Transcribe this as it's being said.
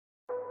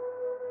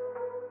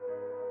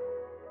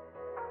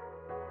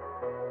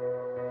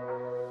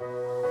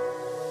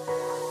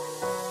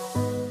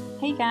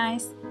Hey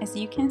guys, as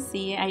you can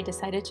see, I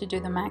decided to do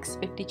the Maxx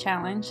 50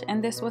 challenge,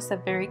 and this was a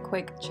very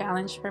quick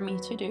challenge for me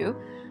to do.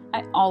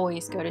 I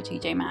always go to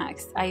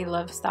TJMaxx. I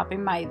love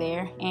stopping by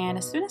there, and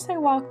as soon as I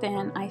walked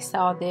in, I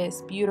saw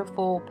this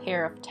beautiful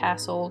pair of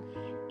tasseled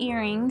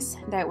earrings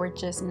that were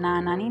just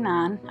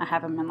 $9.99. I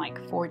have them in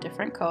like 4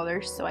 different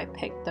colors, so I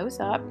picked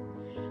those up.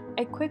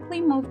 I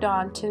quickly moved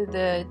on to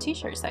the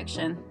t-shirt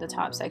section. The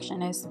top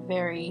section is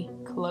very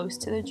close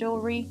to the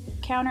jewelry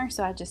counter,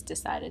 so I just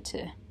decided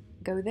to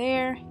go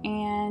there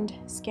and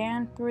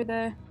scan through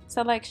the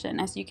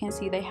selection. As you can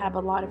see, they have a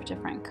lot of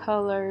different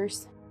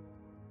colors.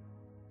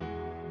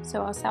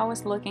 So as I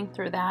was looking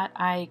through that,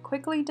 I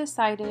quickly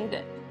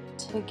decided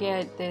to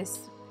get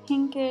this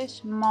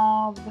pinkish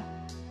mauve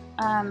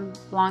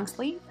long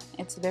sleeve.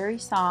 It's very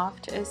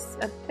soft. It's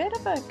a bit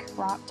of a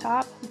crop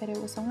top, but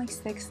it was only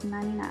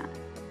 $6.99.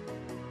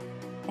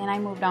 Then I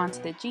moved on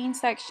to the jean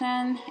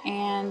section,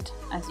 and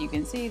as you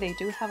can see, they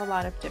do have a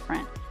lot of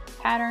different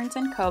patterns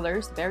and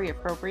colors, very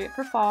appropriate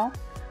for fall.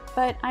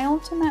 But I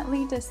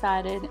ultimately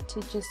decided to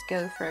just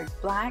go for a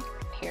black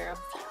pair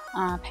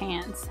of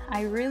pants.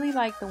 I really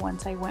like the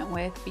ones I went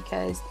with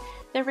because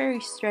they're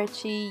very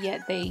stretchy,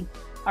 yet they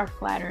are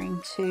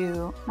flattering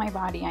to my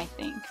body, I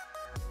think.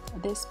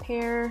 This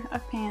pair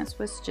of pants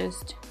was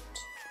just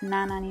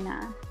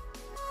 $9.99.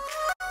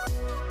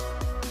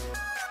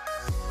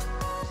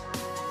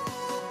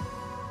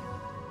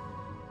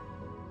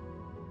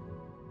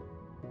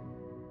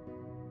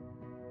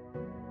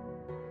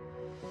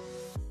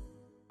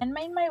 And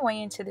made my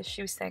way into the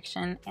shoe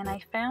section, and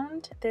I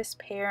found this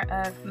pair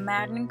of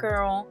Madden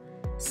Girl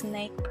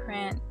snake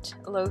print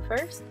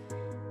loafers.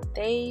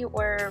 They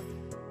were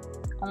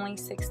only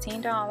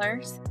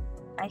 $16.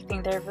 I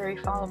think they're very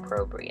fall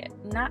appropriate.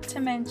 Not to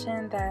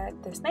mention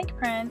that the snake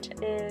print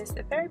is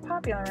very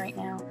popular right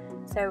now,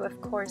 so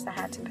of course I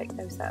had to pick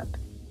those up.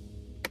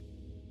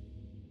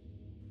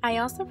 I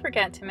also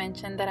forgot to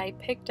mention that I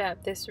picked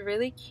up this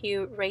really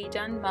cute Ray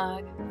Dunn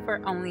mug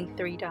for only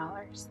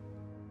 $3.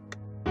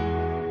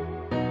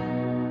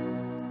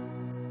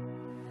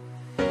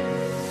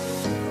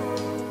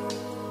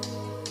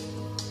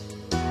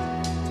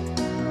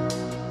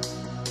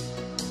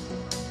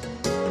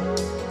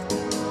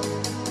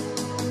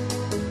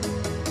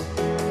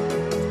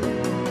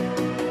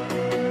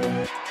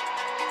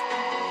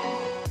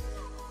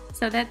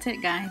 So that's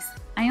it guys.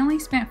 I only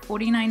spent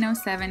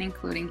 $49.07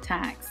 including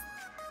tax.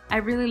 I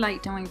really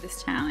like doing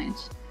this challenge.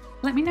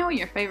 Let me know what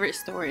your favorite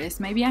store is.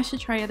 Maybe I should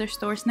try other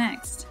stores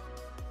next.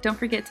 Don't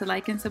forget to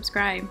like and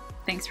subscribe.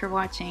 Thanks for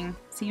watching.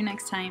 See you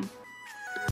next time.